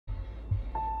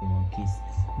kiss.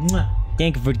 Mwah.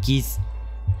 Thank you for the kiss.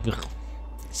 Ugh.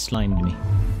 Slimed me.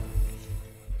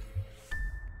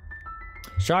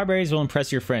 Strawberries will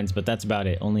impress your friends, but that's about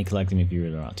it. Only collect them if you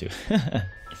really want to.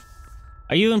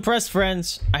 Are you impressed,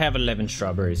 friends? I have 11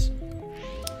 strawberries.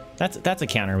 That's a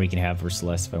counter we can have for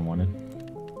Celeste if I wanted.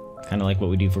 Kind of like what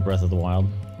we do for Breath of the Wild.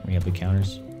 We have the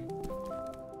counters.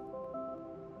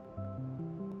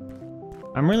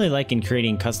 I'm really liking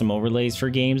creating custom overlays for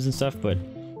games and stuff, but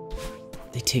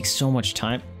they take so much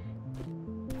time.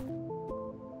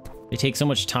 They take so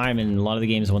much time, and a lot of the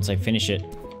games, once I finish it,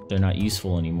 they're not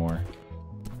useful anymore.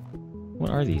 What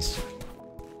are these?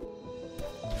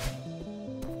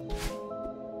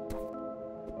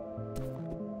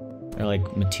 They're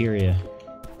like materia.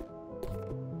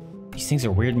 These things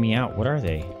are weirding me out. What are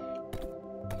they?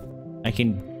 I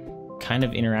can kind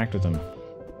of interact with them.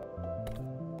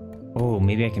 Oh,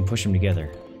 maybe I can push them together.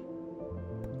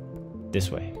 This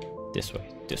way, this way,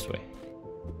 this way.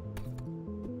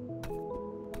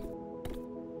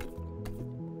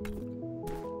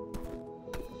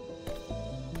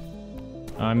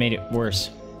 Oh, I made it worse.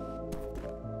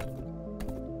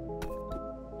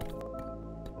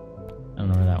 I don't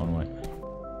know where that one went.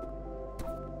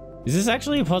 Is this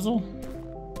actually a puzzle?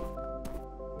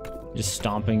 Just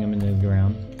stomping them into the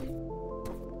ground?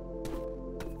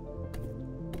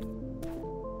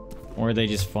 Or are they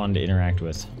just fun to interact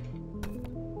with?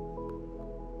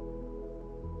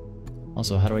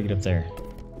 Also, how do I get up there?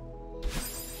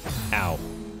 Ow.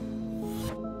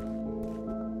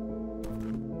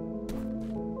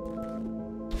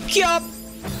 Yup!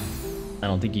 I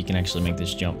don't think you can actually make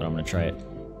this jump, but I'm gonna try it.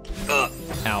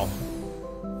 Ow.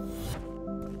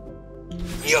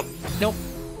 Yup! Nope.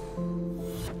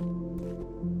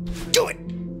 Do it!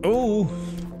 Oh!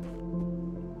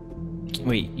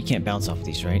 Wait, you can't bounce off of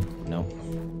these, right? Nope.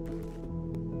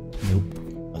 Nope.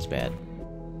 That's bad.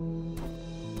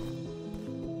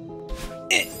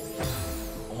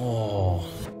 Oh.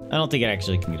 I don't think I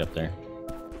actually can get up there.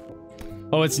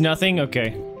 Oh, it's nothing?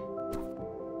 Okay.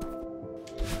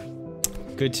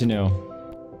 Good to know.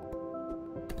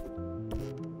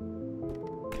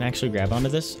 Can I actually grab onto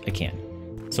this? I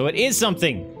can. So it is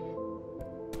something!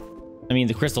 I mean,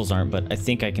 the crystals aren't, but I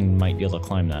think I might be able to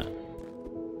climb that.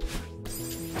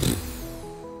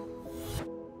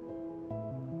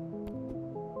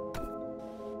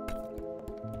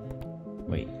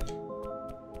 Wait.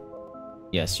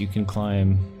 Yes, you can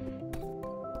climb.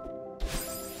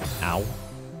 Ow.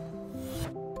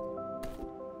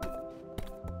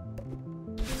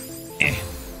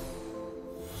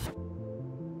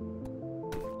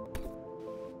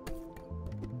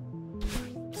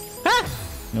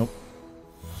 Nope.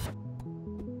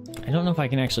 I don't know if I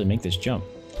can actually make this jump.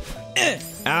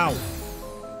 Ow!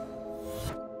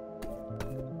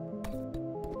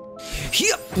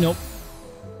 Nope.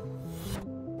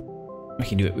 We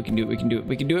can do it, we can do it, we can do it,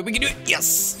 we can do it, we can do it!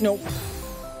 Yes! Nope.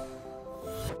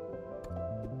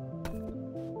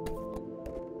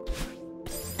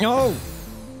 No!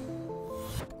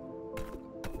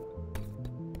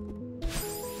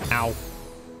 Ow.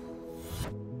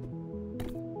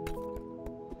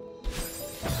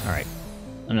 Alright.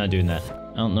 I'm not doing that.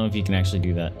 I don't know if you can actually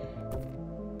do that.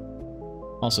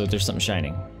 Also, there's something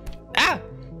shining. Ah!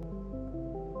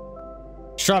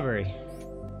 Strawberry.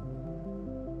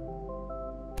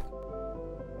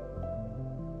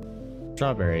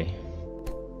 Strawberry.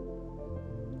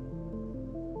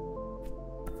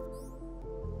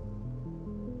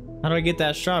 How do I get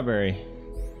that strawberry?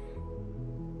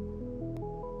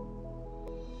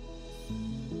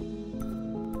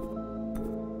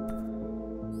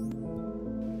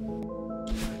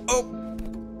 Oh!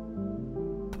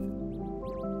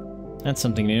 That's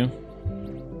something new.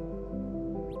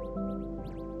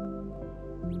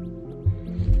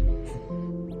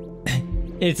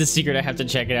 It's a secret, I have to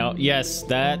check it out. Yes,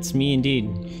 that's me indeed.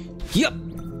 Yup!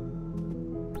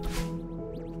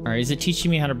 Alright, is it teaching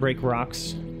me how to break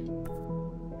rocks?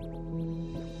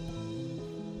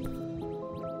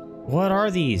 What are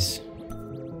these?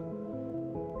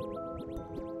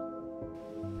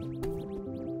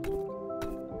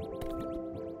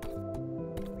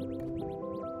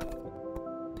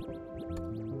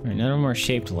 Alright, none of them are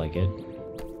shaped like it.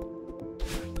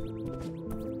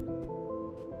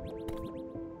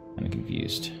 I'm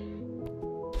confused.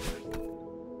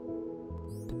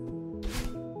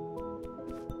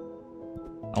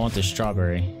 I want the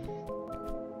strawberry.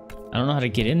 I don't know how to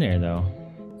get in there though.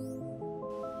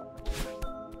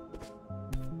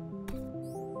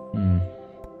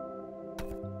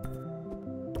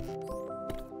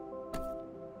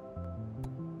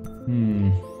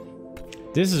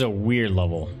 This is a weird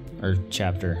level, or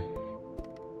chapter.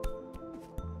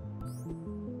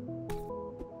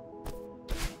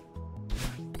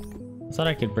 thought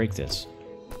I could break this.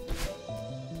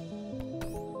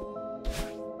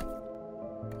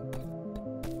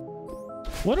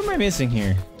 What am I missing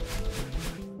here?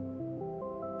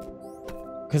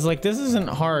 Because, like, this isn't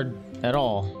hard at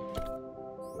all.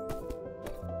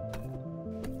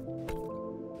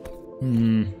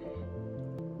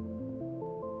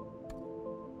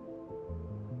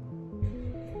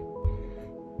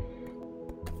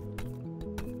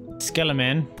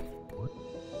 Skeleman.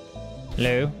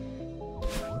 Hello?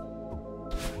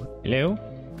 Hello?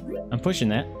 I'm pushing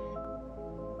that.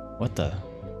 What the?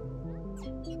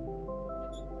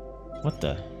 What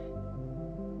the?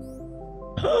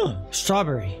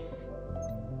 Strawberry.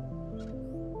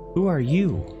 Who are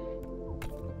you?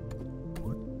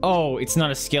 Oh, it's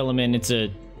not a skeleton, it's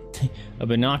a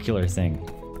binocular thing.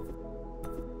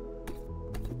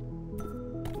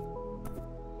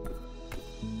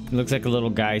 It looks like a little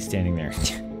guy standing there.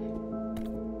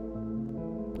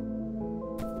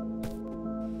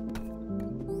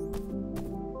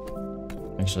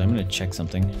 Actually, I'm gonna check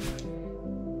something.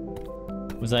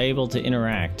 Was I able to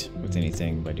interact with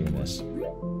anything by doing this?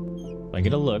 If I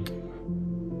get a look.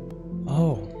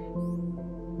 Oh.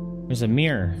 There's a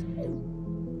mirror.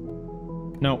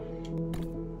 Nope.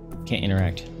 Can't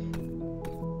interact.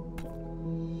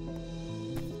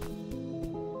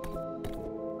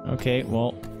 Okay,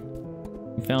 well,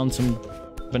 we found some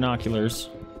binoculars.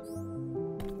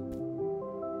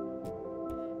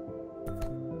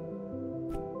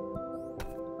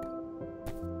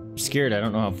 I'm scared, I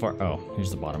don't know how far. Oh,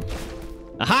 here's the bottom.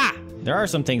 Aha! There are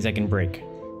some things I can break.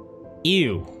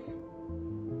 Ew.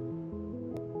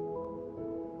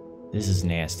 This is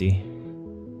nasty.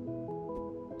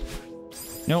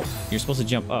 Nope, you're supposed to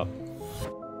jump up.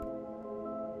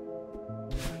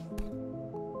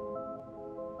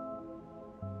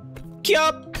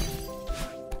 Yup!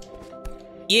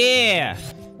 Yeah!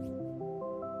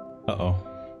 Uh-oh.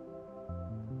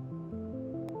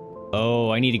 Oh,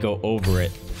 I need to go over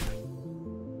it.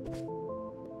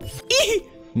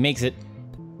 Makes it.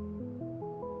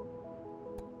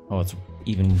 Oh, it's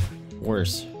even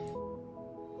worse.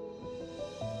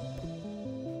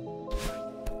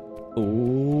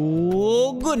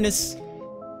 Oh, goodness.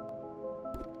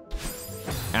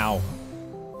 Ow.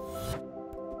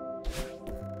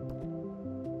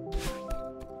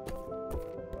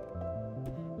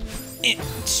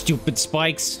 Stupid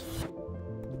spikes.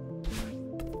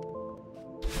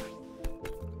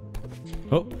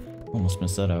 Oh, almost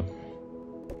messed that up.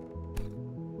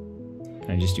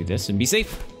 Can I just do this and be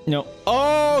safe? No.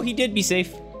 Oh, he did be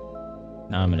safe.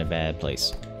 Now I'm in a bad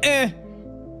place.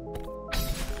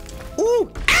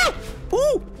 Ooh! Ow!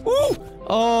 Ooh! Ooh!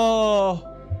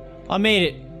 Oh! I made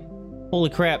it. Holy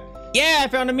crap. Yeah, I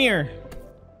found a mirror.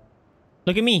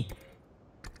 Look at me.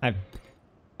 I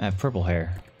have purple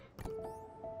hair.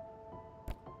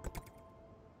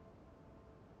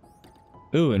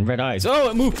 Ooh, and red eyes. Oh,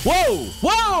 it moved. Whoa!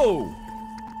 Whoa!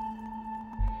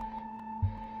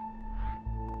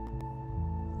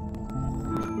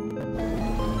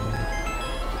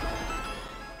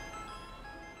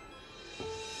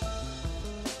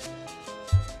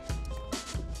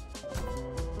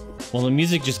 Well, the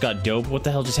music just got dope. What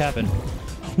the hell just happened?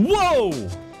 Whoa!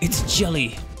 It's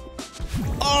jelly.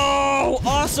 Oh,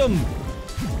 awesome!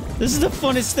 This is the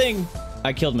funnest thing.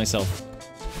 I killed myself.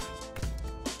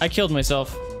 I killed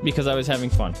myself because I was having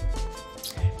fun.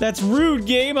 That's rude,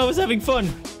 game. I was having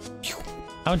fun.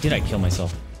 How did I kill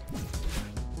myself?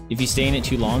 If you stay in it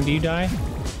too long, do you die?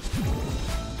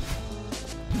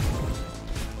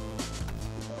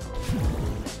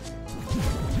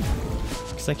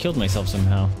 Because I killed myself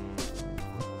somehow.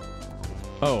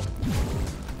 Oh.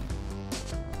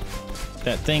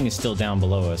 That thing is still down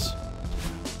below us.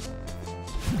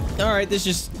 Alright, this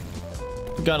just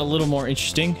got a little more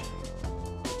interesting.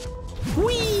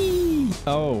 Whee!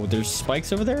 Oh, there's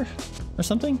spikes over there? Or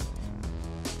something?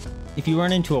 If you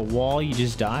run into a wall, you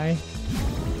just die?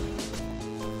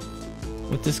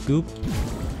 With this goop?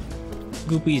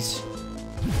 Goopies.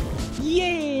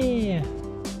 Yeah!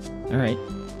 Alright.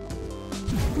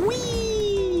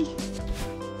 Whee!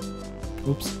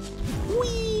 Oops.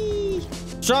 Whee!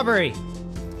 Strawberry!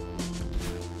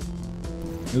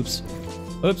 Oops.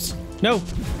 Oops. No!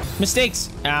 Mistakes!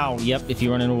 Ow. Yep, if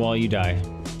you run into a wall, you die.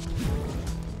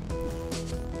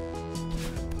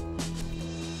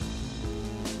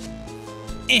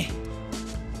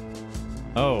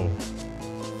 Oh.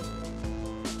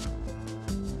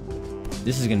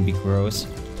 This is gonna be gross.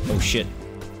 Oh shit.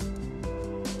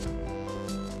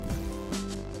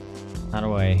 How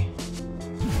do I...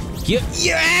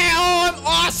 Yeah! Oh, I'm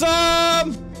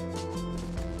awesome!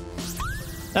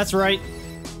 That's right.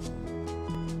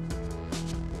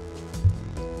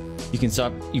 You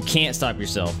can't stop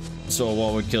yourself. So a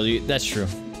wall would kill you. That's true.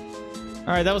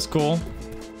 Alright, that was cool.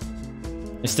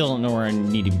 I still don't know where I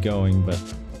need to be going, but...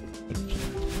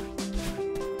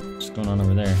 What's going on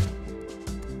over there?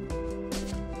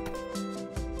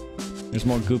 There's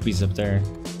more goopies up there.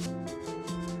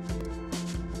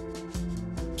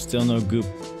 Still no goop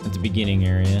at the beginning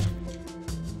area.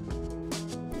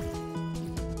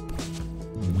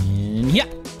 And yeah!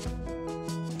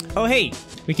 Oh hey!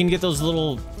 We can get those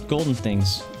little golden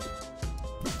things.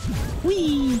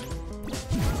 Whee!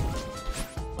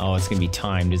 Oh, it's gonna be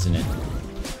timed, isn't it?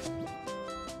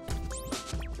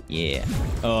 Yeah.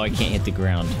 Oh, I can't hit the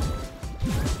ground.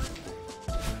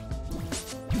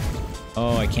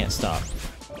 Oh, I can't stop.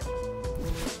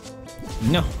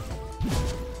 No.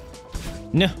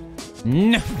 No.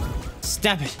 No.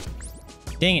 Stop it.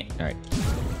 Dang it. All right.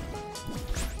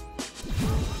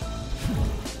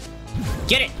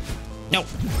 Get it. No.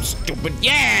 Stupid.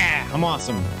 Yeah. I'm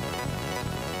awesome.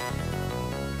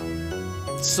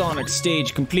 Sonic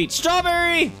stage complete.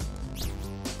 Strawberry.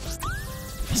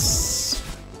 Yes.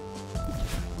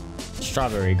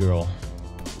 Strawberry girl.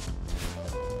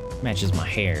 Matches my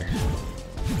hair.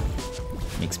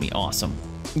 Makes me awesome.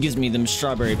 Gives me them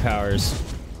strawberry powers.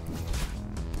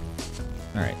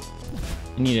 Alright.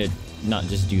 I need to not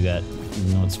just do that,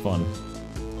 even though it's fun.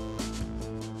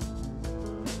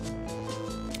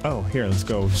 Oh, here, let's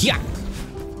go. Yeah!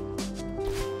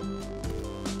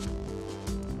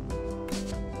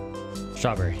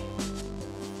 Strawberry.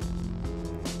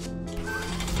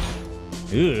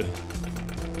 Ugh.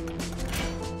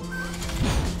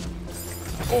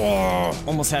 Oh,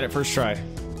 almost had it first try.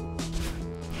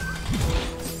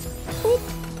 Oop.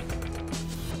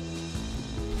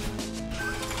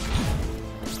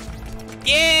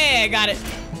 Yeah, I got it.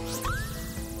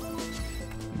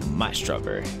 My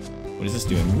strawberry. What is this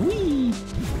doing? Whee!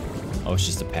 Oh, it's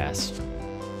just a pass.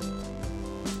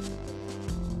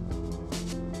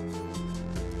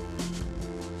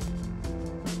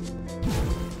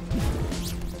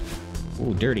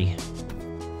 Ooh, dirty.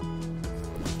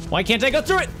 Why can't I go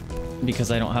through it?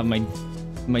 Because I don't have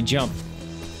my jump.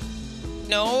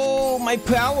 No, my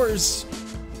powers.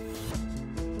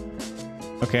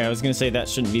 Okay, I was gonna say that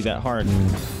shouldn't be that hard,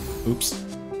 and oops.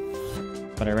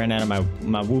 But I ran out of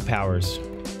my woo powers.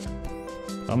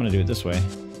 I'm gonna do it this way.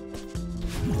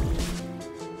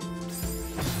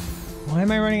 Why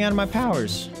am I running out of my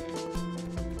powers?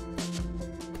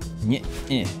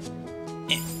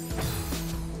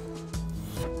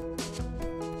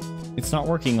 It's not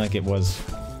working like it was.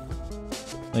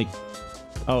 Like,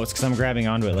 oh, it's because I'm grabbing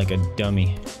onto it like a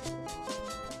dummy.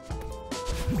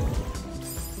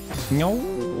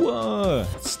 No,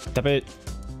 stop it.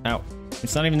 Ow.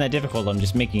 It's not even that difficult, I'm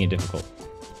just making it difficult.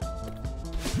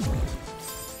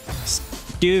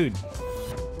 Dude.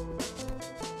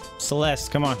 Celeste,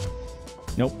 come on.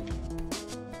 Nope.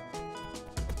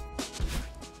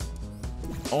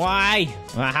 Why?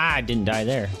 Aha, I didn't die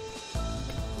there.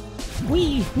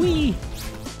 Wee, wee.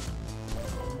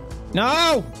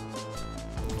 No!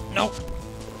 No!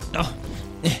 No!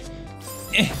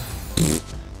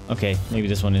 Okay, maybe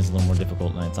this one is a little more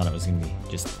difficult than I thought it was gonna be.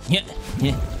 Just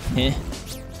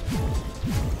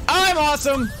I'm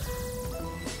awesome!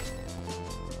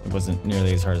 It wasn't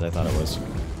nearly as hard as I thought it was.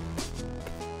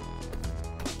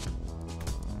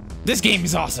 This game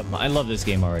is awesome! I love this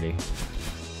game already.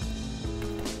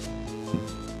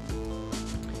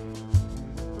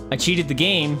 I cheated the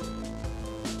game.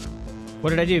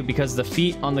 What did I do? Because the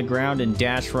feet on the ground and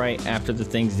dash right after the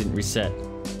things didn't reset.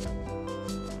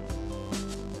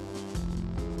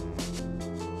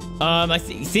 I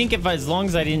think if as long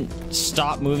as I didn't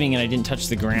stop moving and I didn't touch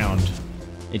the ground,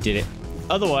 it did it.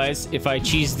 Otherwise, if I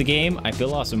cheese the game, I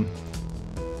feel awesome.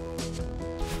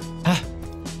 Ah.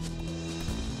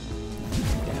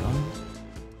 Down.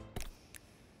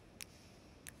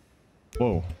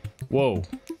 Whoa. Whoa.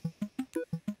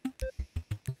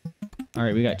 All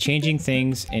right, we got changing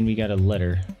things and we got a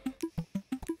letter.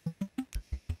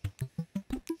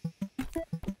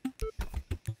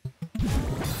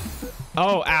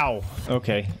 Oh, ow.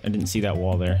 Okay, I didn't see that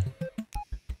wall there.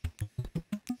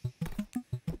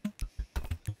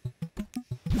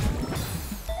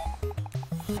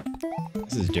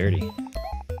 This is dirty.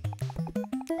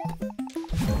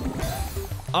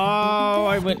 Oh,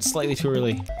 I went slightly too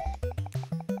early.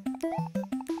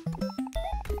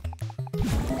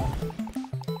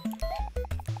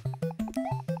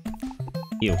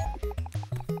 Ew.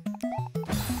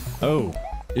 Oh,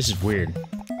 this is weird.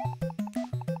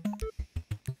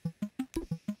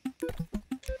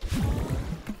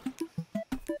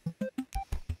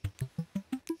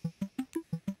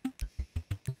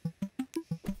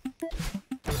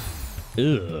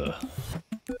 Ugh.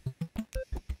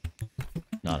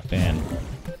 Not a fan.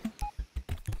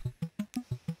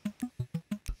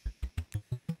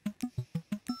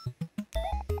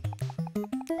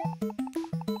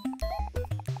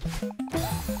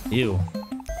 Ew.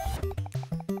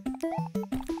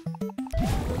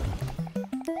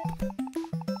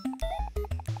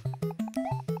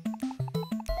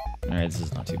 Alright, this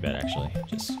is not too bad actually.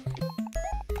 Just...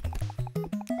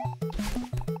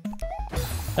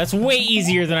 That's way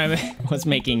easier than I was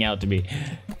making out to be.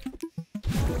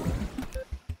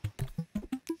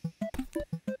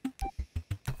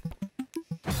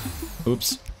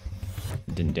 Oops.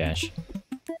 Didn't dash.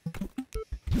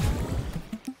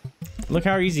 Look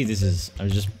how easy this is. I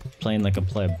was just playing like a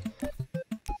pleb.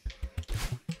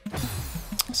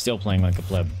 Still playing like a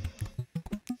pleb.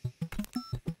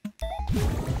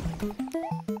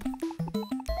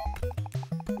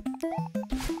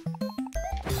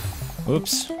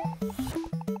 Oops. I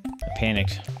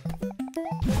panicked.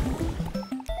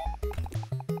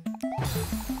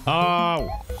 Oh!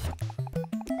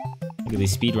 Look at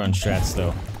these speedrun strats,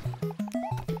 though.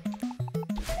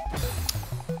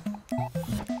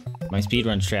 My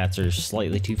speedrun strats are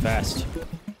slightly too fast.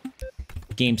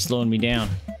 Game's slowing me down.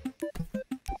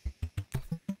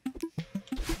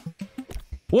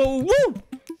 Whoa, woo!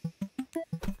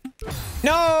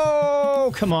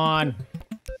 No! Come on.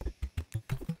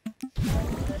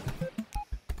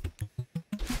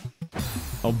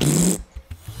 Oh, pfft.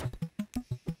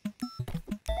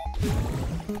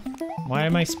 Why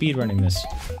am I speedrunning this?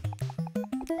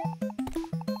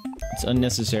 It's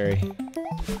unnecessary.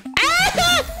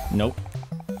 Ah! Nope.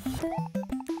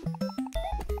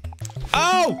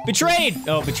 Oh! Betrayed!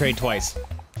 Oh, betrayed twice.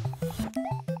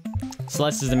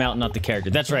 Celeste is the mountain, not the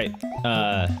character. That's right.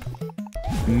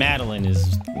 Madeline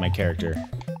is my character.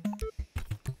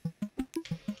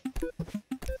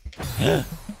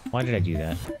 Why did I do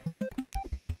that?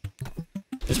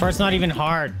 This part's not even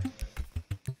hard.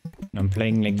 I'm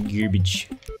playing like garbage.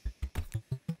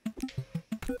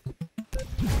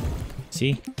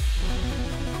 See?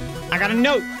 I got a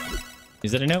note!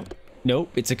 Is that a note?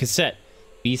 Nope, it's a cassette.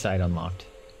 B-side unlocked.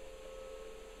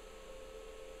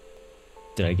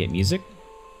 Did I get music?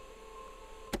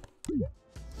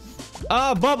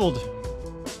 Ah, bubbled!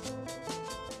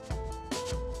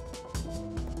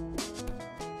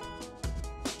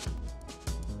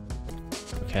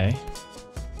 Okay.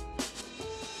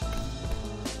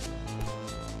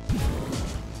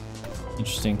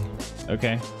 Interesting.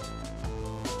 Okay.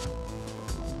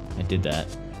 I did that.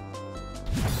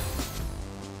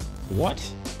 What?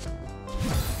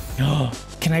 Oh,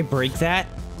 can I break that?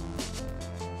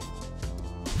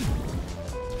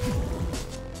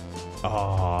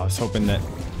 Oh, I was hoping that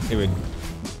it would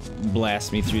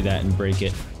blast me through that and break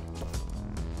it.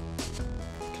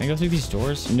 Can I go through these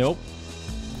doors? Nope.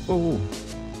 Oh.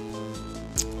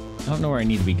 I don't know where I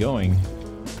need to be going.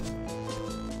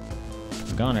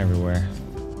 I've gone everywhere.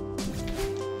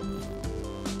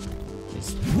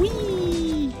 It's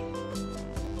whee!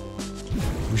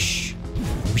 Whoosh,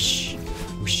 whoosh,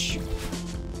 whoosh.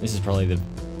 This is probably the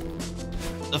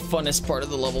funnest part of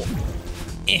the level.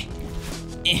 Eh,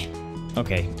 eh.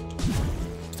 Okay.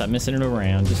 Stop messing it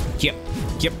around. Just yep,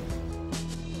 yep.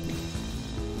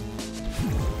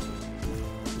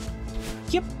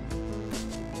 Yep.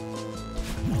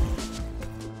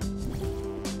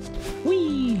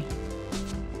 Whee!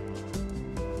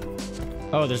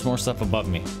 Oh, there's more stuff above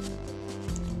me.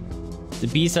 The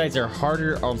B-sides are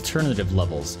harder alternative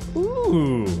levels.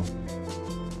 Ooh.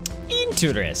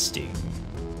 Interesting.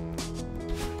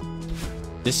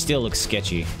 This still looks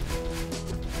sketchy.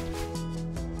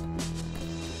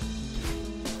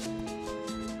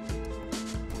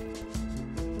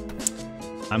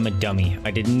 I'm a dummy.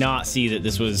 I did not see that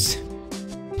this was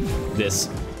this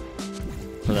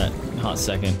for that hot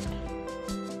second.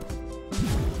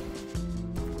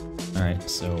 Alright,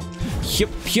 so yep,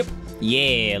 yep.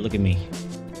 Yeah, look at me.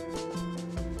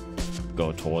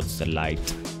 Go towards the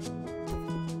light.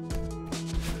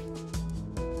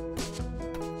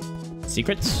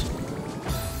 Secrets?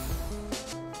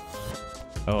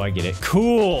 Oh, I get it.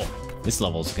 Cool! This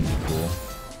level's gonna be cool.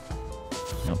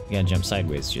 Nope, you gotta jump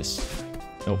sideways, just...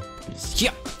 Nope. Just,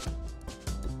 yeah!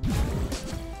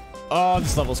 Oh,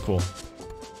 this level's cool.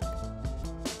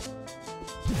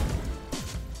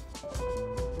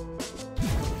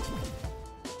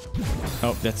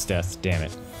 Oh, that's death. Damn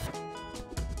it.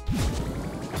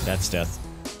 That's death.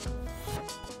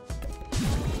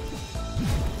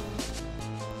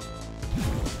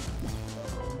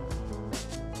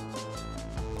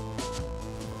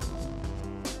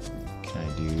 Can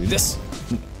I do this?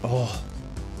 Oh.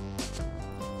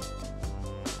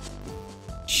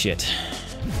 shit.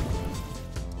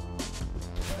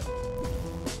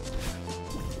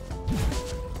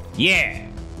 Yeah!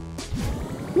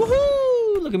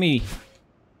 Woohoo! Look at me.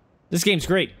 This game's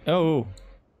great. Oh.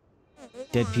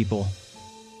 Dead people.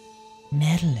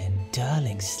 Madeline,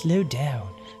 darling, slow down.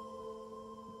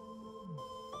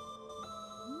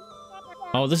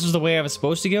 Oh, this is the way I was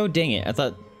supposed to go? Dang it. I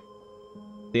thought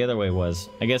the other way was.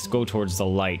 I guess go towards the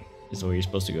light is the way you're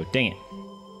supposed to go. Dang it.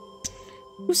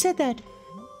 Who said that?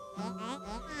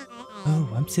 Oh,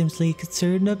 I'm simply a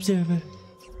concerned observer.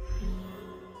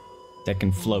 That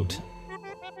can float.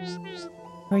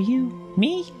 Are you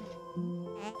me?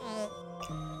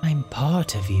 I'm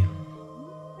part of you.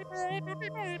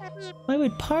 Why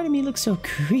would part of me look so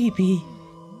creepy?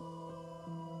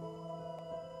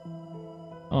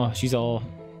 Oh, she's all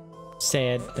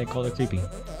sad. They call her creepy.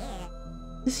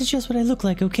 This is just what I look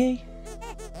like, okay?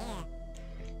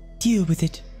 Deal with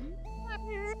it.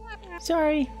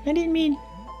 Sorry, I didn't mean...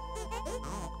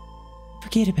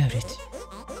 Forget about it.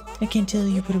 I can't tell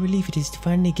you what a relief it is to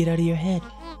finally get out of your head.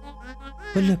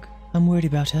 But look, I'm worried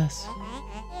about us.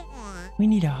 We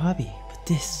need a hobby, but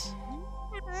this...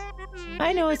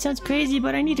 I know it sounds crazy,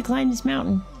 but I need to climb this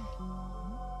mountain.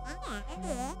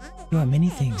 You are many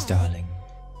things, darling.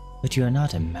 But you are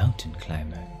not a mountain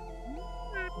climber.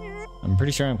 I'm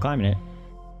pretty sure I'm climbing it.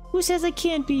 Who says I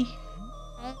can't be?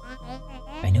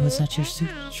 I know it's not your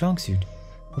strong suit,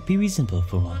 but be reasonable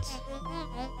for once.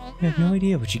 You have no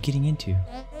idea what you're getting into.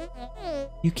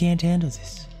 You can't handle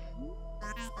this.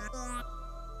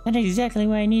 That's exactly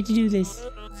why I need to do this.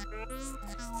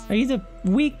 Are you the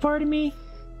weak part of me?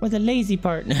 Or the lazy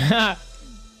part?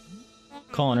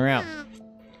 Calling her out.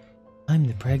 I'm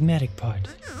the pragmatic part.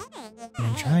 And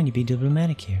I'm trying to be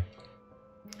diplomatic here.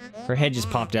 Her head just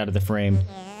popped out of the frame.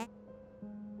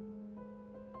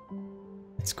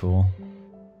 That's cool.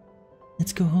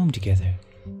 Let's go home together.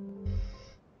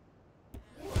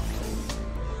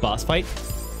 Boss fight?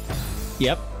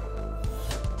 Yep.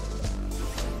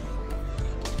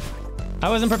 I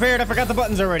wasn't prepared, I forgot the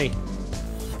buttons already.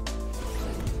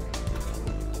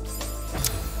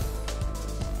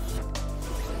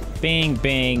 Bang,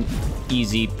 bang,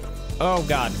 easy. Oh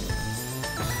god.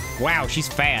 Wow, she's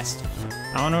fast.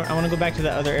 I wanna go back to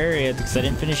the other area because I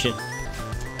didn't finish it.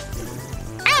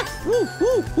 Ah! Woo,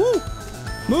 woo, woo!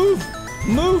 Move!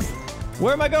 Move!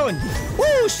 Where am I going?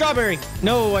 Woo! Strawberry!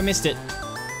 No, I missed it.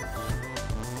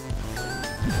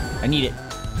 I need it.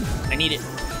 I need it.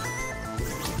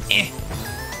 Eh.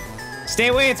 Stay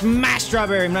away, it's my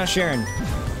strawberry, I'm not sharing.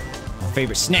 My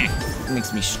favorite snack. It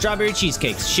makes me strawberry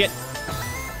cheesecakes. Shit.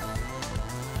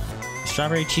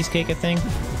 Strawberry cheesecake a thing?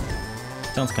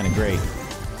 Sounds kind of great.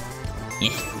 Yeah.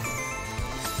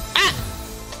 Ah!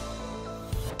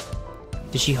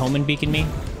 Did she home and beacon me?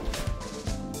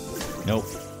 Nope.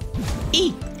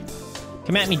 E!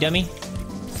 Come at me, dummy.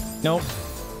 Nope.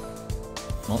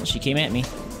 Well, she came at me.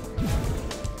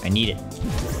 I need it.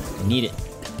 I need it.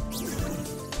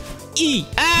 E!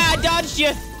 Ah! I dodged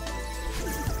you!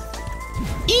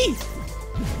 E!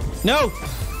 No!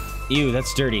 Ew,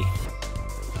 that's dirty.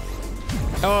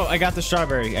 Oh, I got the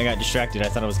strawberry. I got distracted. I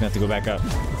thought I was gonna have to go back up.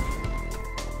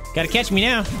 Gotta catch me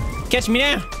now. Catch me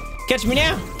now. Catch me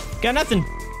now. Got nothing.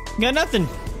 Got nothing.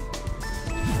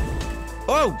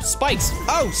 Oh, spikes.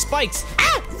 Oh, spikes.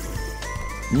 Ah!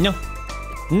 No.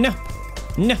 No.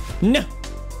 No. No.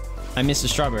 I missed the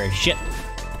strawberry. Shit.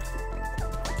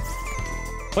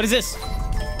 What is this?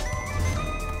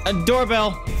 A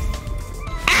doorbell.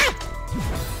 Ah!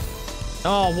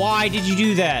 Oh, why did you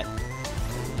do that?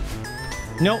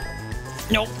 Nope.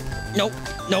 Nope. Nope.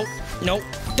 Nope. Nope.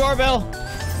 Doorbell.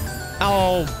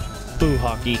 Oh, boo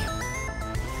hockey.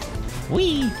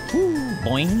 Wee. Woo.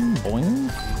 Boing.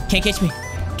 Boing. Can't catch me.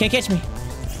 Can't catch me.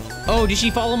 Oh, did she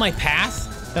follow my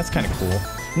path? That's kind of cool.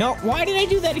 No, why did I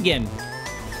do that again?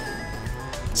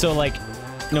 So, like,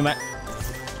 no matter...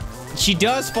 She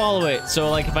does follow it, so,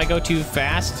 like, if I go too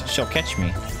fast, she'll catch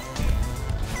me.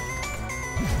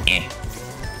 Eh.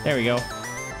 There we go.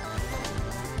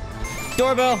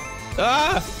 Doorbell!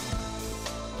 Ah!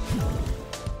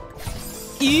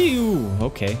 Ew!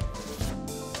 Okay.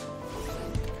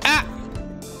 Ah!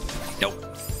 Nope.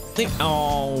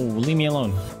 Oh, leave me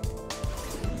alone.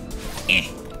 Eh.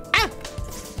 Ah!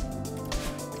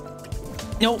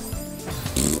 Nope.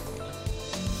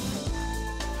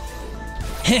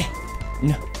 Heh.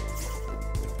 No.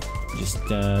 Just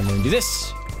gonna do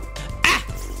this. Ah!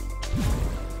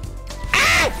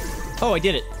 Ah! Oh, I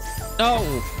did it.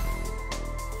 Oh.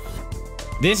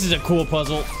 This is a cool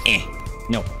puzzle. Eh.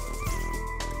 No.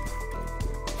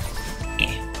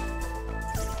 Eh.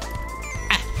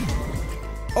 Ah.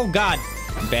 Oh god.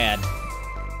 Bad.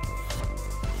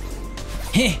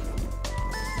 Heh.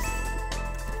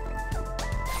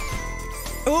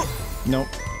 Oh! Nope.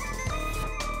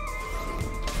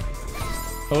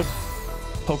 Oh.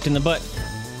 Poked in the butt.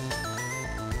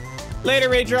 Later,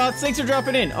 Raydroth. Thanks for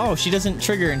dropping in. Oh, she doesn't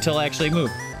trigger until I actually move.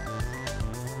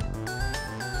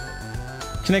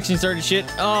 Connection started shit.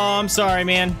 Oh, I'm sorry,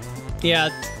 man. Yeah,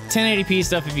 1080p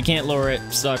stuff, if you can't lower it,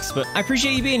 sucks. But I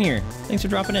appreciate you being here. Thanks for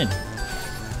dropping in.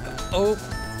 Oh.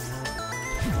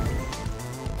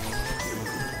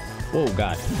 Whoa,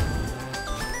 God.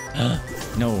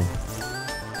 No.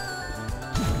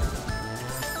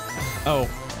 Oh,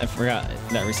 I forgot.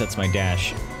 That resets my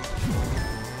dash.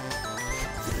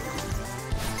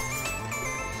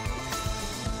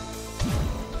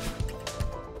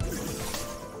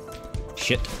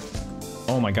 Shit.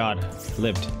 Oh my God.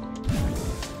 Lived.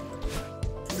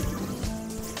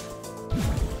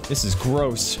 This is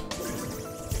gross.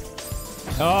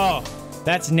 Oh,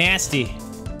 that's nasty.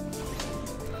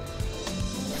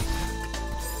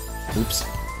 Oops.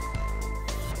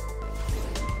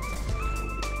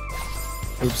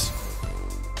 Oops.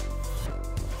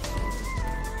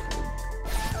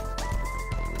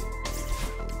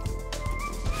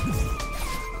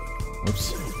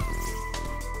 Oops.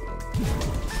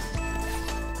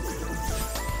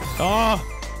 Oh!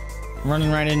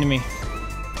 Running right into me.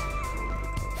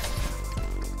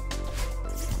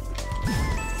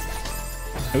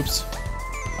 Oops.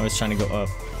 I was trying to go up.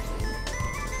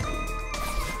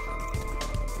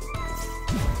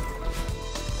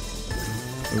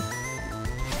 Oop.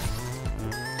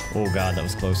 Oh God, that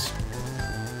was close.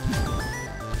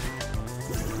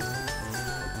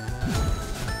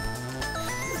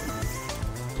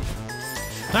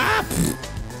 Ah!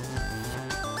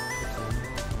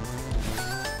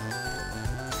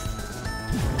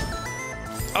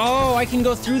 Oh, I can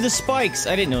go through the spikes.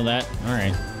 I didn't know that. All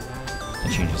right.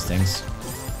 That changes things.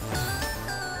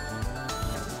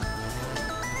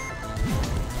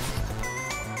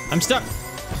 I'm stuck.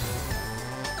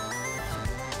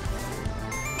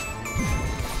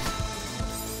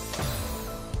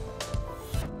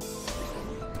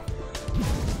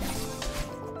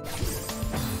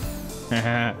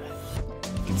 Haha.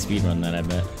 You can speedrun that, I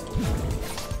bet.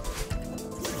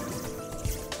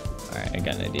 Alright, I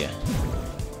got an idea.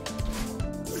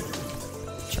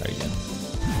 Try it again.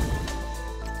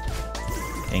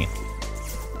 Dang it.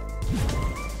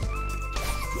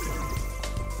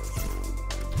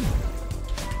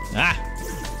 Ah!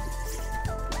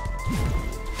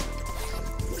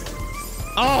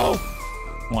 Oh!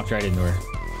 Walked right into her.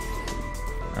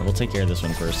 Alright, we'll take care of this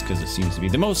one first, because it seems to be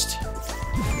the most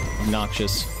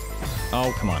obnoxious.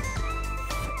 Oh, come on.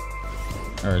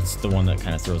 Or it's the one that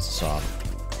kind of throws us off.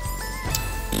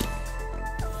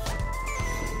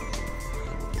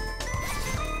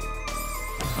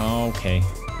 Okay.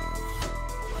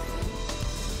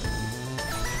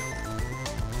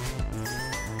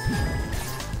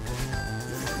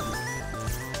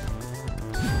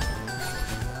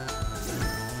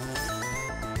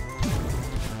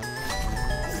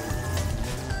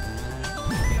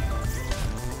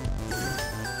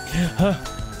 Huh.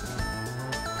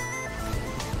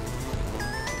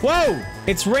 Whoa!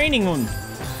 It's raining them.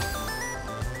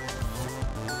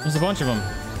 There's a bunch of them.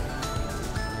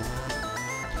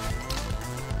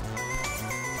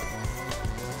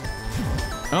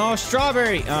 Oh,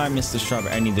 strawberry! Oh, I missed the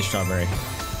strawberry. I need the strawberry.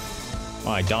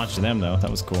 Oh, I dodged them though. That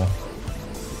was cool.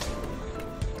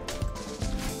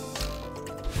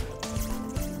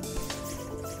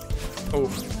 Oh.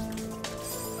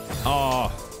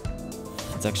 Oh.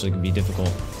 It's actually gonna be difficult.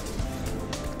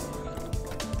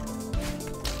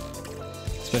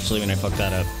 Especially when I fuck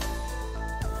that up.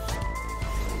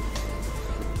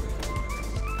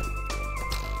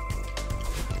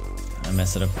 I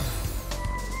mess it up.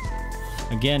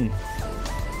 Again.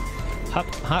 Hop,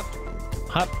 hop,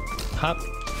 hop, hop.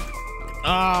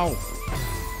 Oh!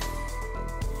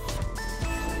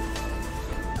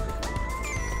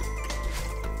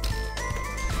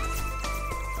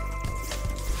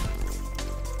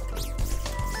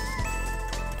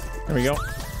 There we go.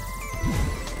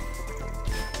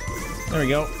 There we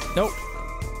go. Nope.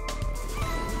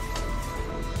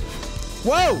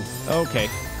 Whoa! Okay.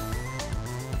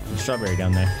 There's strawberry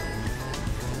down there.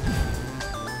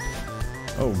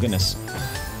 Oh, goodness.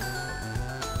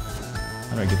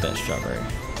 How do I get that strawberry?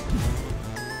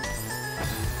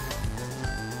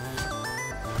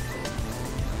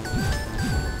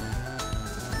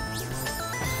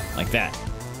 Like that.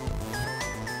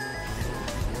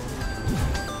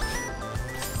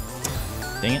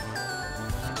 Dang it.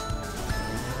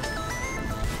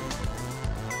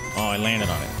 Oh, I landed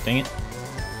on it. Dang it.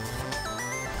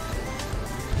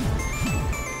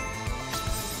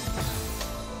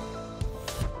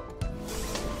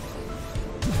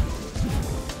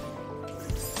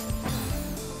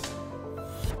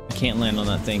 can't land on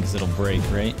that thing because it'll break,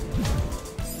 right?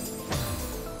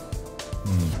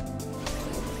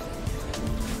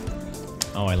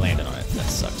 Oh, I landed on it. That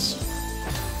sucks.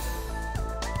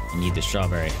 I need the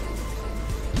strawberry.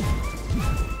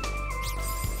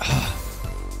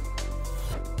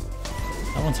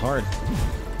 That one's hard.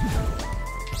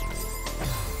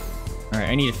 Alright,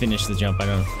 I need to finish the jump.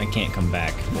 I can't come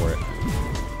back for it.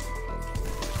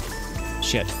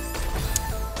 Shit.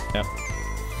 Yep.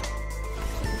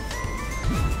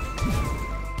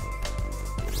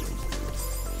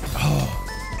 Oh.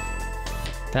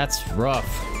 That's rough.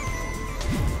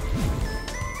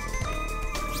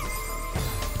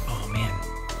 Oh, man.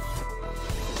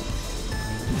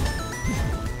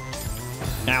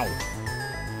 Ow.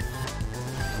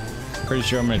 Pretty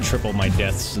sure I'm gonna triple my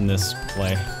deaths in this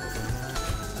play.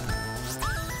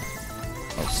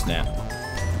 Oh, snap.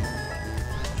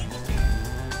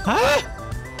 Ah!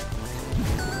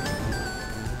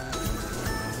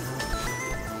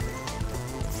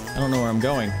 I don't know where I'm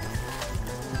going.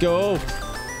 Go!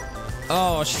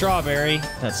 Oh, a strawberry.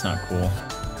 That's not cool.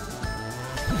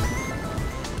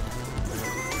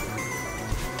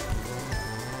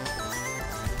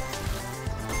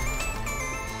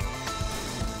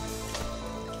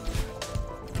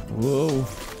 Whoa.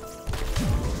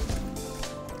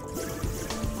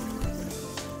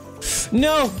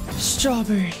 No!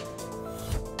 Strawberry!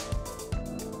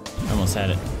 I almost had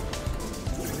it.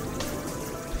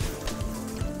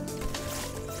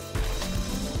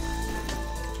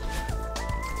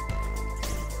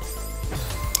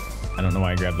 I don't know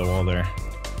why I grabbed the wall there.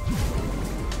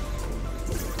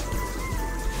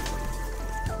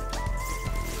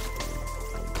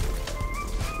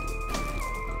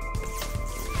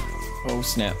 Oh,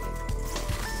 snap.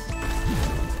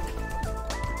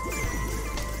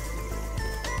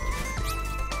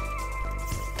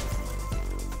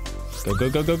 Go, go,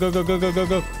 go, go, go, go, go, go, go,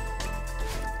 go.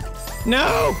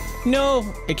 No!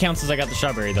 No! It counts as I got the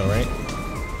strawberry though, right?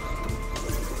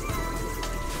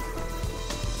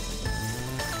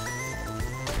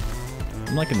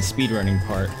 I'm liking the speedrunning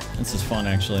part. This is fun,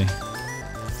 actually.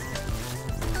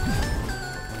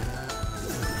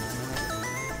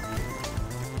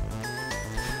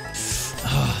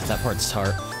 That part's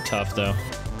tough, though.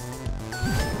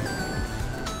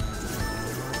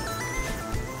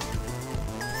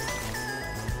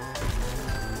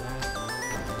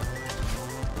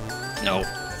 No,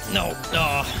 no,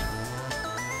 oh.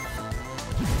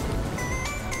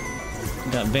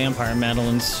 Got vampire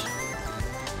Madeleines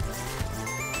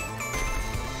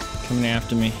coming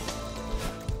after me.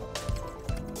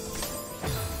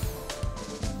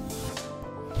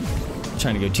 I'm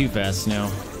trying to go too fast now.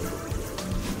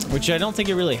 Which I don't think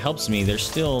it really helps me. They're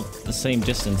still the same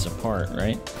distance apart,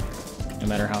 right? No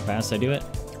matter how fast I do it.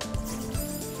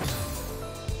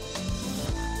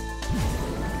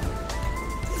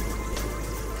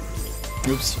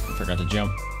 Oops, forgot to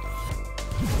jump.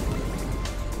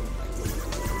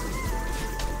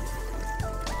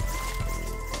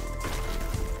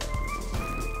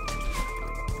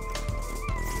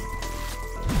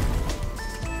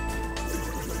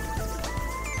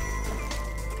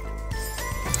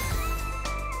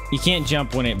 You can't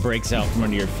jump when it breaks out from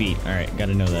under your feet. All right,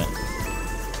 gotta know that.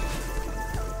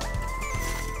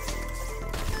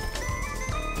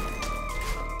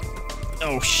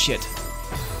 Oh, shit.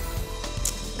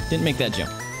 Didn't make that jump.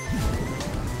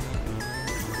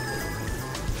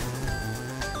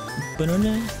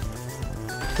 Banana.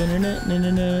 Banana, na,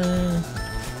 na, na.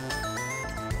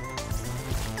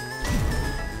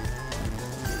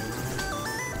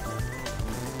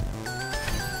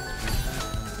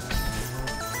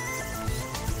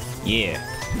 Yeah.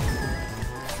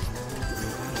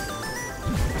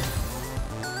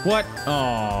 What?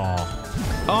 Oh.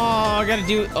 Oh, I gotta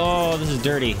do... Oh, this is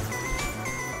dirty.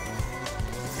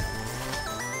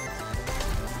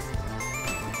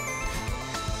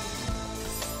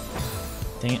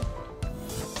 Dang it.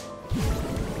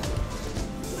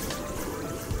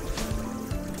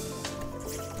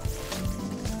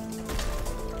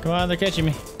 Come on, they're catching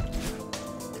me.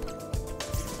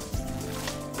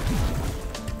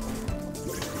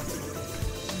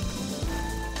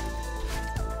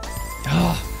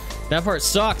 That part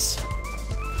sucks.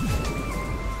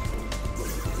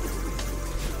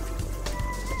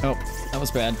 Oh, that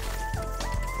was bad.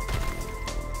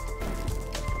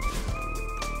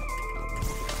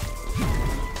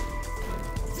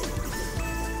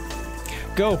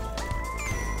 Go.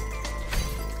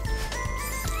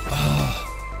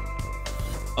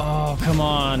 Oh, come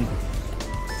on.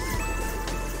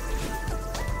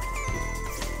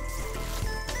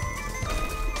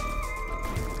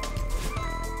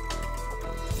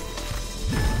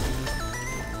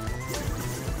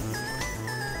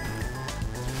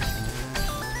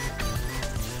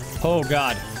 Oh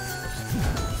god.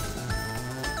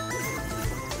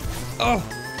 Oh!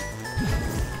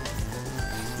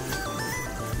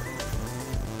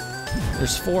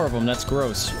 There's 4 of them, that's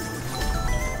gross.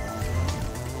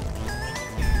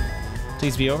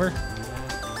 Please be over.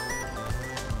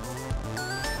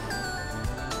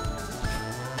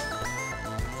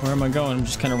 Where am I going? I'm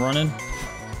just kind of running.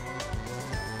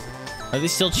 Are they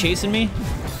still chasing me?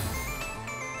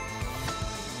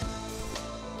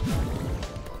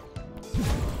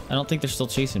 I don't think they're still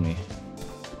chasing me.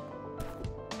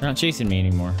 They're not chasing me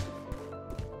anymore.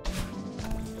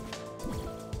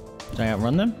 Did I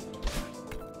outrun them?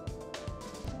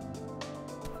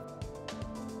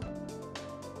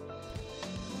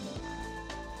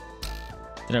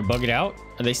 Did I bug it out?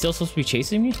 Are they still supposed to be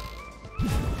chasing me?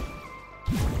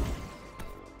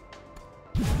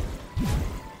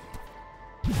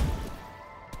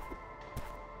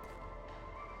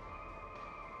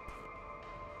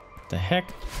 The heck?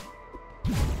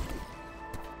 I'm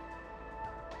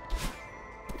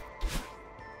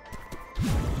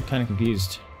kind of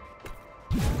confused.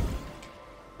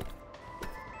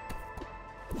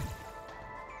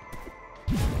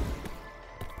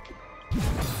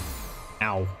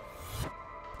 Ow.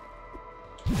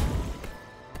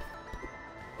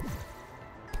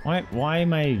 Why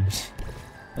am I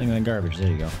playing in the garbage? There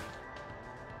you go.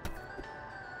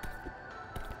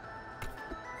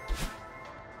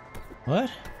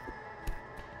 What?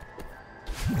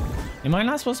 Am I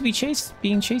not supposed to be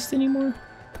being chased anymore?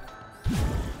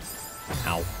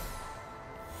 Ow.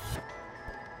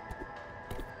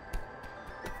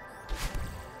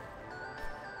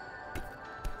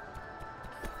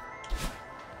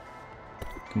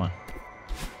 Come on.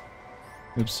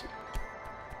 Oops.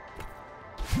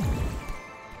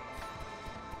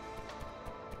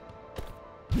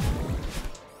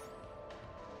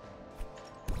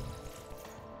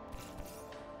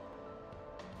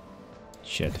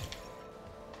 Shit.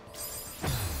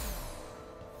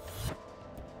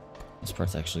 This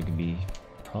part's actually gonna be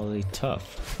probably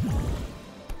tough.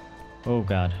 Oh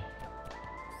god.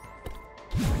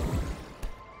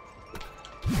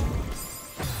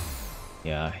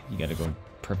 Yeah, you gotta go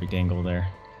perfect angle there.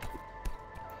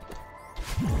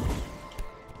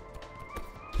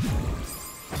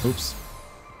 Oops.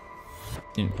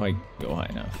 Didn't quite go high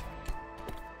enough.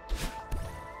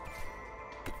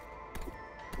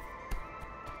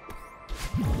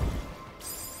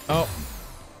 Oh,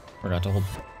 forgot to hold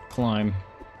climb.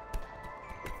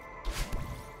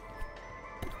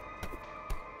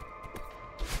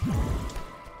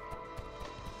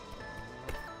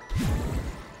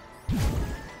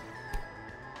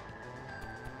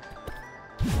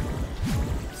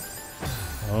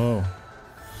 Oh,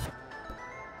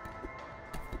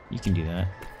 you can do that.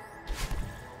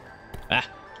 Ah.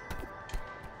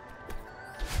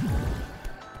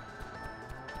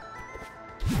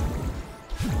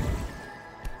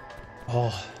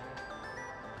 Oh.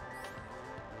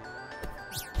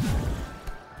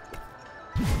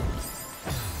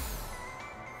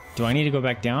 Do I need to go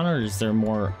back down, or is there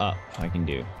more up I can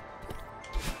do?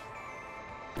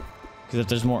 Because if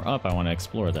there's more up, I want to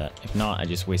explore that. If not, I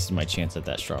just wasted my chance at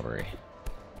that strawberry.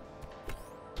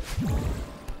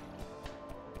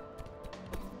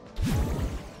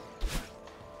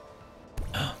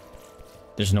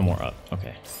 There's no more up.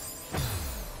 Okay.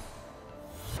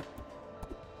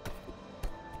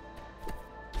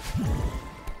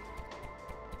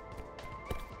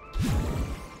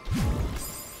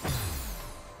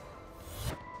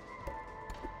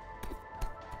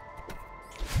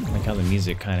 I like how the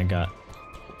music kind of got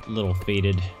a little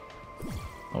faded.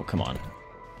 Oh, come on.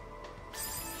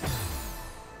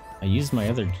 I used my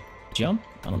other jump?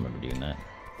 I don't remember doing that.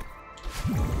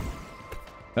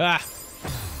 Ah!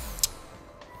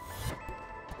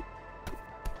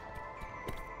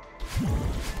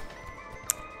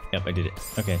 Yep, I did it.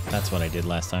 Okay, that's what I did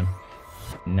last time.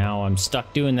 Now I'm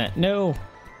stuck doing that. No!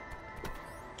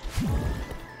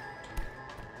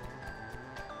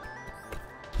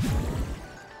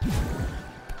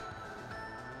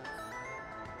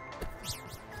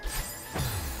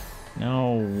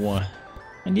 No.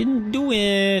 I didn't do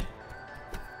it.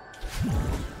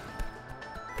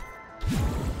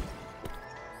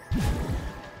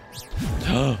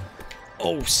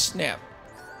 Oh, snap.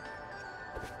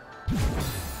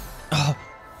 Oh,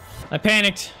 I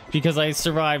panicked because I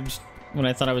survived when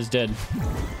I thought I was dead.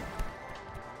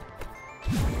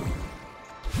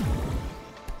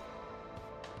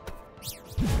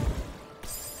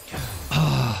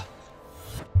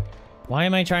 Why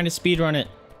am I trying to speedrun it?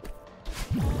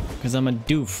 Because I'm a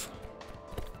doof.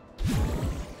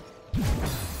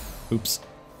 Oops.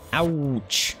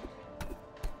 Ouch.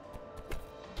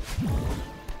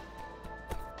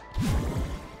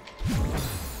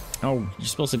 Oh, you're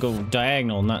supposed to go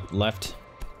diagonal, not left.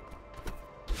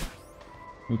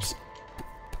 Oops.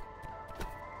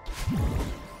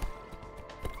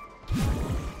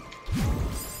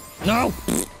 No!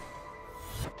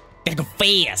 Gotta go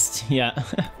fast! Yeah.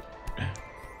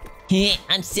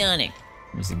 I'm Sonic.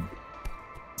 Is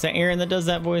that Aaron that does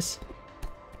that voice?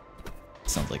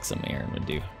 Sounds like something Aaron would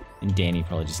do. And Danny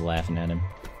probably just laughing at him.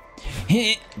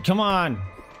 Come on!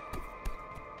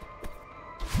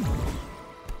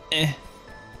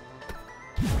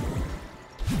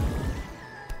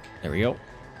 There we go.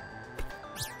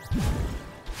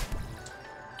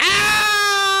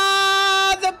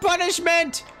 Ah! The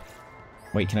punishment!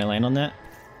 Wait, can I land on that?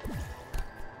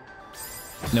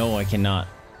 No, I cannot.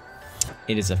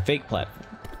 It is a fake platform.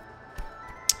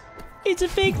 It's a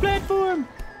fake platform!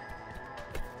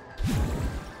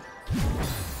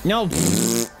 No!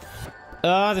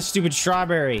 Ah, the stupid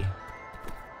strawberry.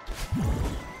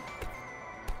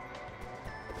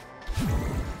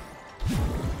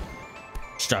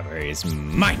 Strawberry is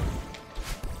mine.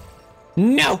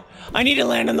 No! I need to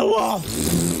land on the wall!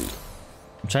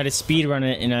 I'm trying to speedrun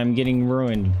it and I'm getting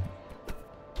ruined.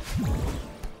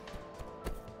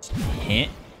 Hit.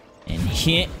 And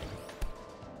hit.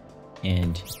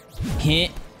 And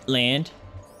hit. Land.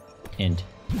 And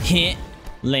hit.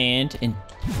 Land. And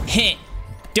hit.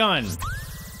 Done!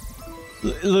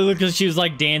 Look, because she was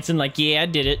like dancing like, yeah, I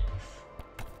did it.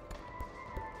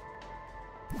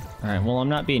 Alright, well, I'm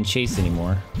not being chased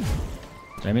anymore.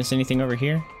 Did I miss anything over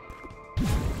here?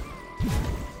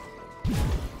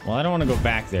 Well, I don't want to go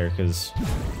back there because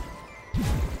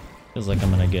feels like I'm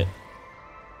gonna get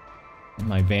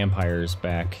my vampires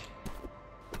back.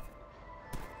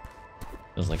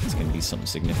 Feels like it's gonna be something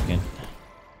significant.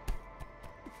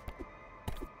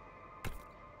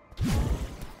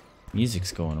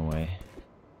 Music's going away.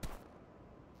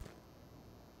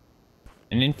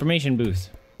 An information booth.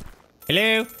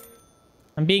 Hello?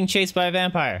 I'm being chased by a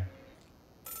vampire.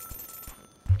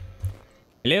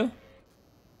 Hello?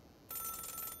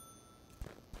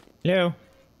 Hello?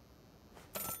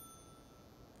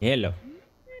 Hello?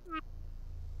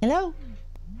 Hello?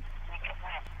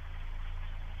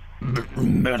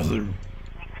 Madeline,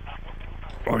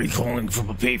 are you calling from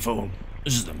a payphone?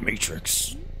 This is the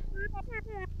Matrix.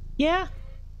 Yeah?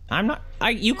 I'm not.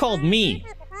 You called me.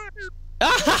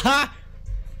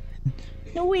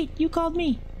 No, wait, you called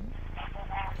me.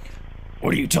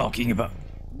 What are you talking about?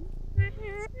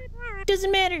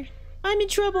 Doesn't matter. I'm in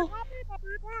trouble.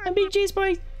 I'm being chased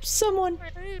by someone.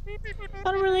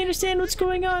 I don't really understand what's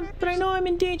going on, but I know I'm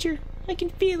in danger. I can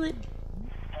feel it.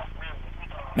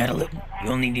 Madeline, you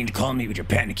only need to call me when you're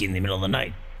panicking in the middle of the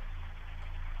night.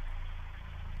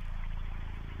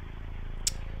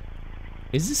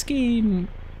 Is this game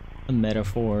a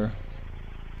metaphor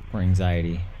for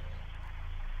anxiety?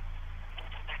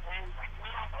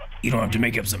 You don't have to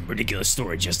make up some ridiculous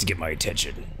story just to get my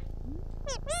attention.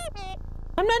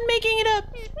 I'm not making it up.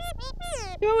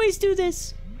 You always do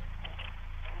this.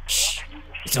 Shh.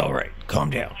 It's all right. Calm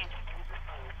down.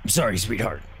 I'm sorry,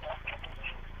 sweetheart.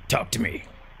 Talk to me.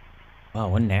 Wow,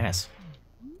 what an ass.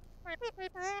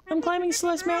 I'm climbing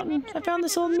Celeste Mountain. I found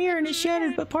this old mirror and it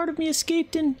shattered, but part of me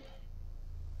escaped and...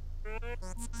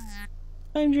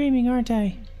 I'm dreaming, aren't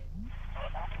I?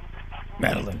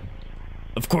 Madeline,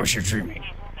 of course you're dreaming.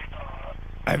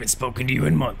 I haven't spoken to you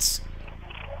in months.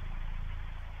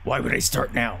 Why would I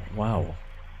start now? Wow.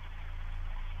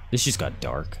 This just got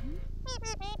dark.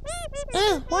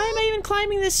 Why am I even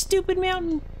climbing this stupid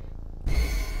mountain?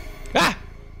 Ah!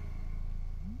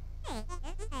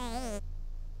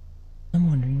 I'm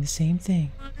wondering the same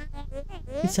thing.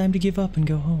 It's time to give up and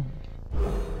go home.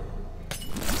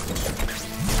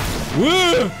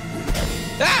 Woo!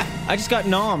 Ah! I just got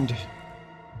nommed.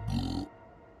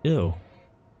 Ew.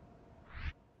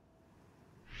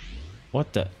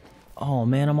 What the? Oh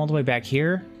man, I'm all the way back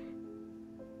here?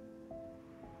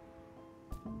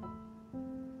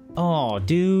 Oh,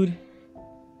 dude.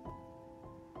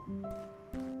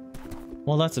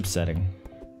 Well, that's upsetting.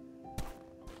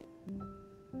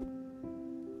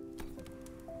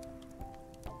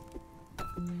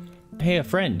 Hey, a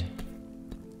friend.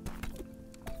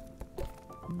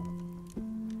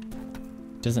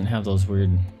 Doesn't have those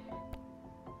weird...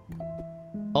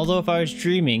 Although if I was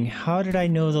dreaming, how did I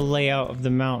know the layout of the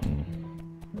mountain?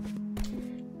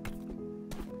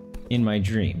 In my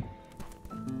dream.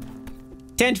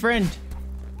 Tent friend!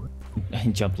 I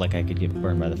jumped like I could get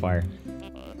burned by the fire.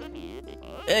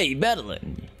 Hey,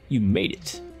 Madeline, you made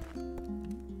it.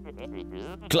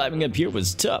 Climbing up here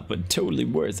was tough, but totally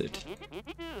worth it.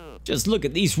 Just look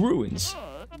at these ruins.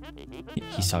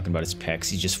 He's talking about his pecs,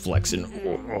 he's just flexing.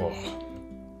 Oh.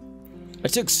 I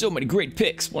took so many great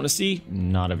pics. Want to see?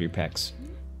 Not of your pecs.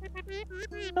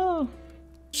 Oh,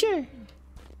 sure.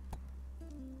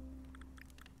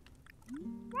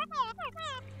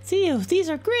 Theo, these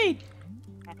are great.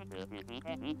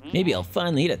 Maybe I'll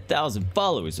finally hit 1,000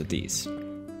 followers with these.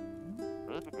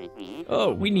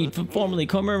 Oh, we need to formally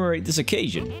commemorate this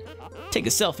occasion. Take a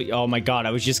selfie. Oh my god,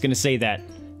 I was just gonna say that.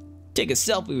 Take a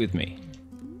selfie with me.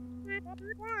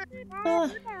 I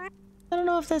don't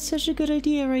know if that's such a good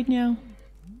idea right now.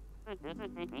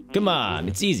 Come on,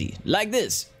 it's easy. Like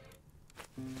this.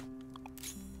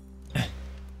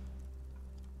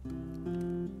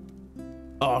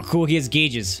 Oh, cool, he has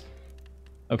gauges.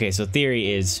 Okay, so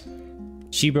theory is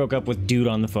she broke up with dude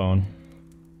on the phone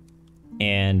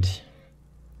and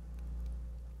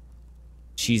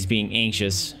she's being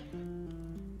anxious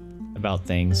about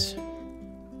things,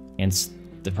 and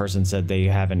the person said they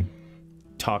haven't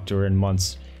talked to her in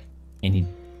months, and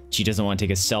she doesn't want to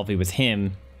take a selfie with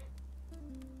him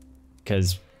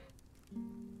because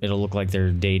it'll look like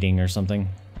they're dating or something.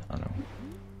 I don't know.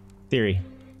 Theory.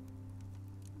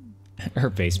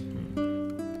 Her face.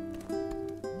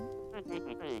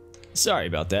 Sorry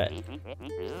about that.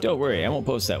 Don't worry, I won't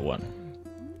post that one.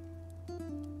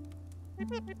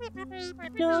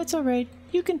 No, it's alright.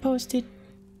 You can post it.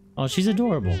 Oh, she's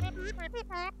adorable.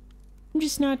 I'm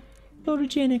just not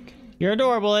photogenic. You're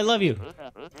adorable, I love you.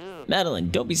 Madeline,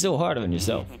 don't be so hard on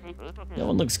yourself. No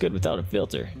one looks good without a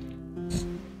filter.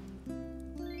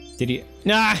 Did you?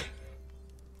 Nah!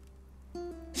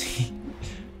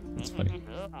 That's funny.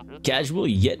 Casual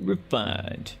yet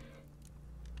refined.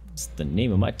 It's the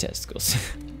name of my testicles.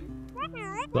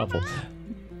 Awful.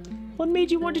 What made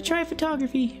you want to try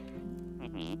photography?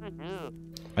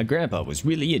 My grandpa was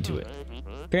really into it.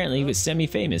 Apparently he was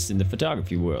semi-famous in the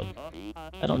photography world.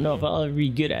 I don't know if I'll ever be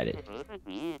good at it,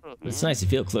 but it's nice to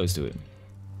feel close to him.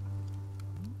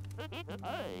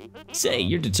 Say,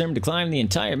 you're determined to climb the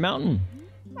entire mountain?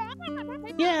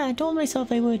 Yeah, I told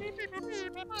myself I would.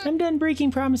 I'm done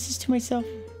breaking promises to myself.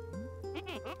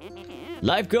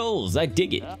 Life goals, I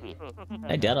dig it.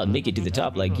 I doubt I'll make it to the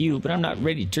top like you, but I'm not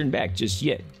ready to turn back just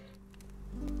yet.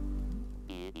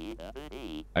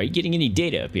 Are you getting any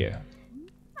data up here?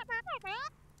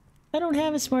 I don't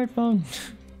have a smartphone.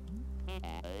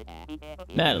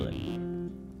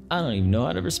 Madeline, I don't even know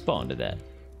how to respond to that.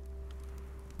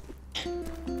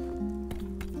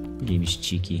 Game is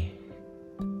cheeky.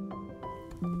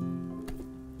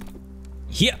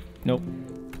 Yep. Nope.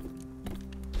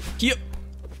 Yep.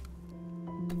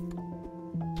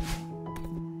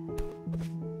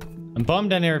 I'm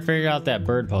bummed I never figured out that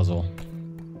bird puzzle.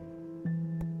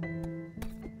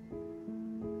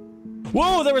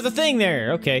 Whoa, there was a thing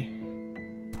there! Okay.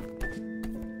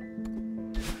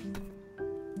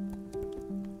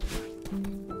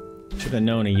 Should have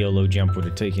known a YOLO jump would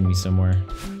have taken me somewhere.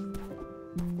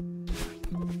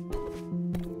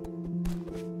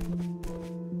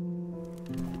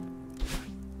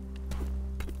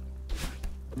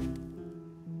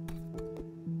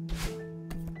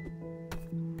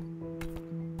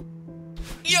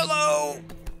 YOLO!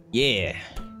 Yeah.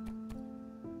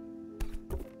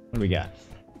 What do we got?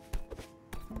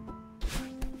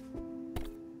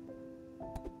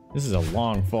 This is a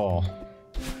long fall.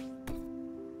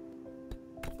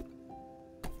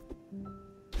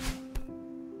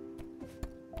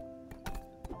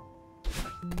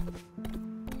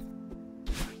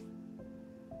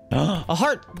 A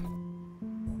heart!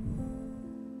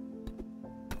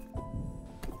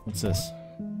 What's this?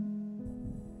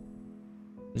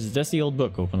 This is just the old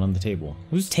book open on the table.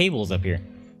 Whose table is up here?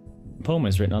 A poem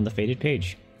is written on the faded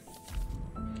page.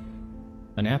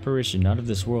 An apparition not of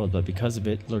this world, but because of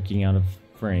it lurking out of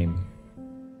frame.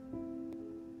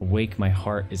 Awake, my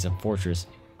heart is a fortress.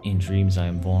 In dreams I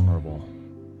am vulnerable.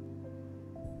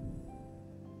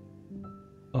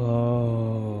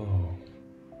 Oh.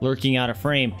 Lurking out of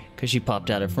frame, because she popped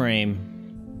out of frame.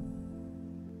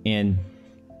 And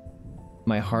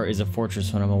my heart is a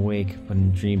fortress when I'm awake, but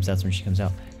in dreams that's when she comes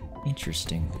out.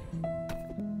 Interesting.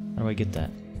 How do I get that?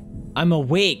 I'm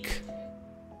awake!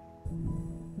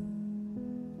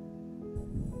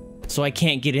 So I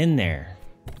can't get in there.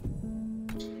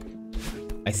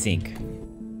 I think.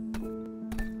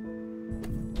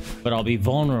 But I'll be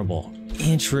vulnerable.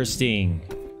 Interesting.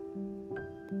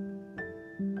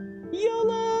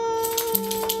 YOLO!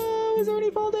 Is there any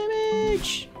fall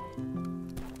damage?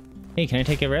 Hey, can I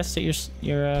take a rest at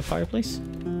your fireplace?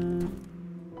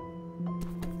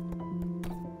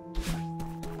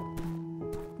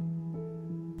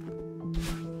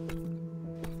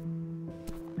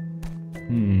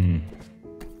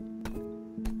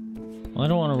 Well, I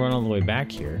don't want to run all the way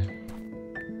back here.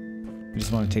 I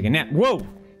just want to take a nap. Whoa!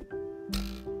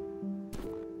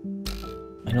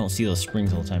 I don't see those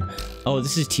springs all the time. Oh,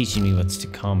 this is teaching me what's to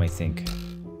come, I think.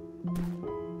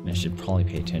 I should probably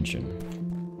pay attention.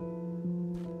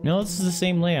 No, this is the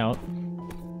same layout.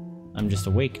 I'm just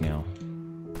awake now.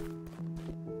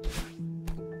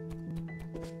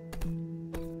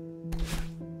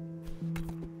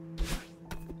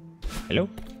 Hello?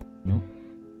 No.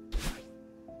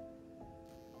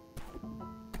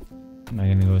 Am I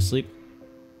gonna go to sleep?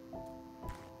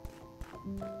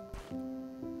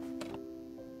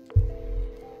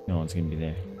 No one's gonna be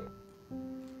there.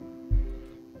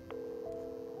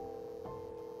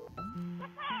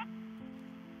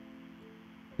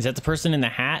 Is that the person in the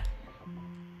hat?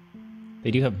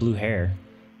 They do have blue hair.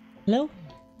 Hello?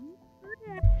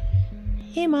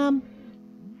 Hey, Mom.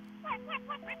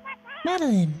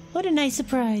 Madeline, what a nice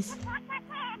surprise.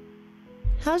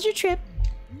 How's your trip?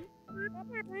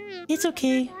 It's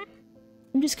okay.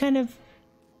 I'm just kind of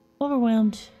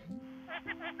overwhelmed.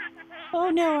 Oh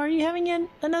no, are you having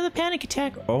another panic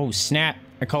attack? Oh snap,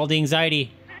 I called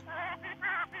anxiety.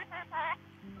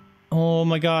 Oh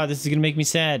my god, this is gonna make me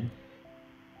sad.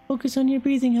 Focus on your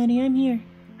breathing, honey, I'm here.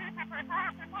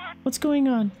 What's going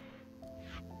on?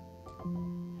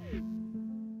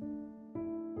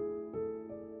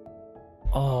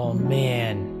 Oh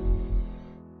man.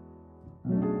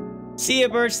 See ya,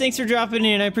 Birch. Thanks for dropping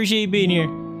in. I appreciate you being here.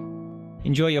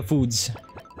 Enjoy your foods.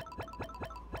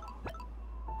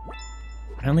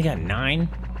 I only got 9?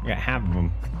 I got half of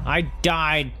them. I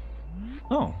died!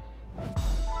 Oh.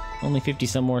 Only 50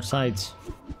 some more sides.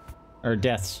 Or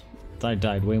deaths. I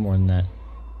died way more than that.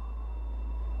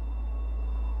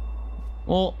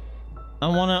 Well, I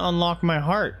want to unlock my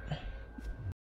heart.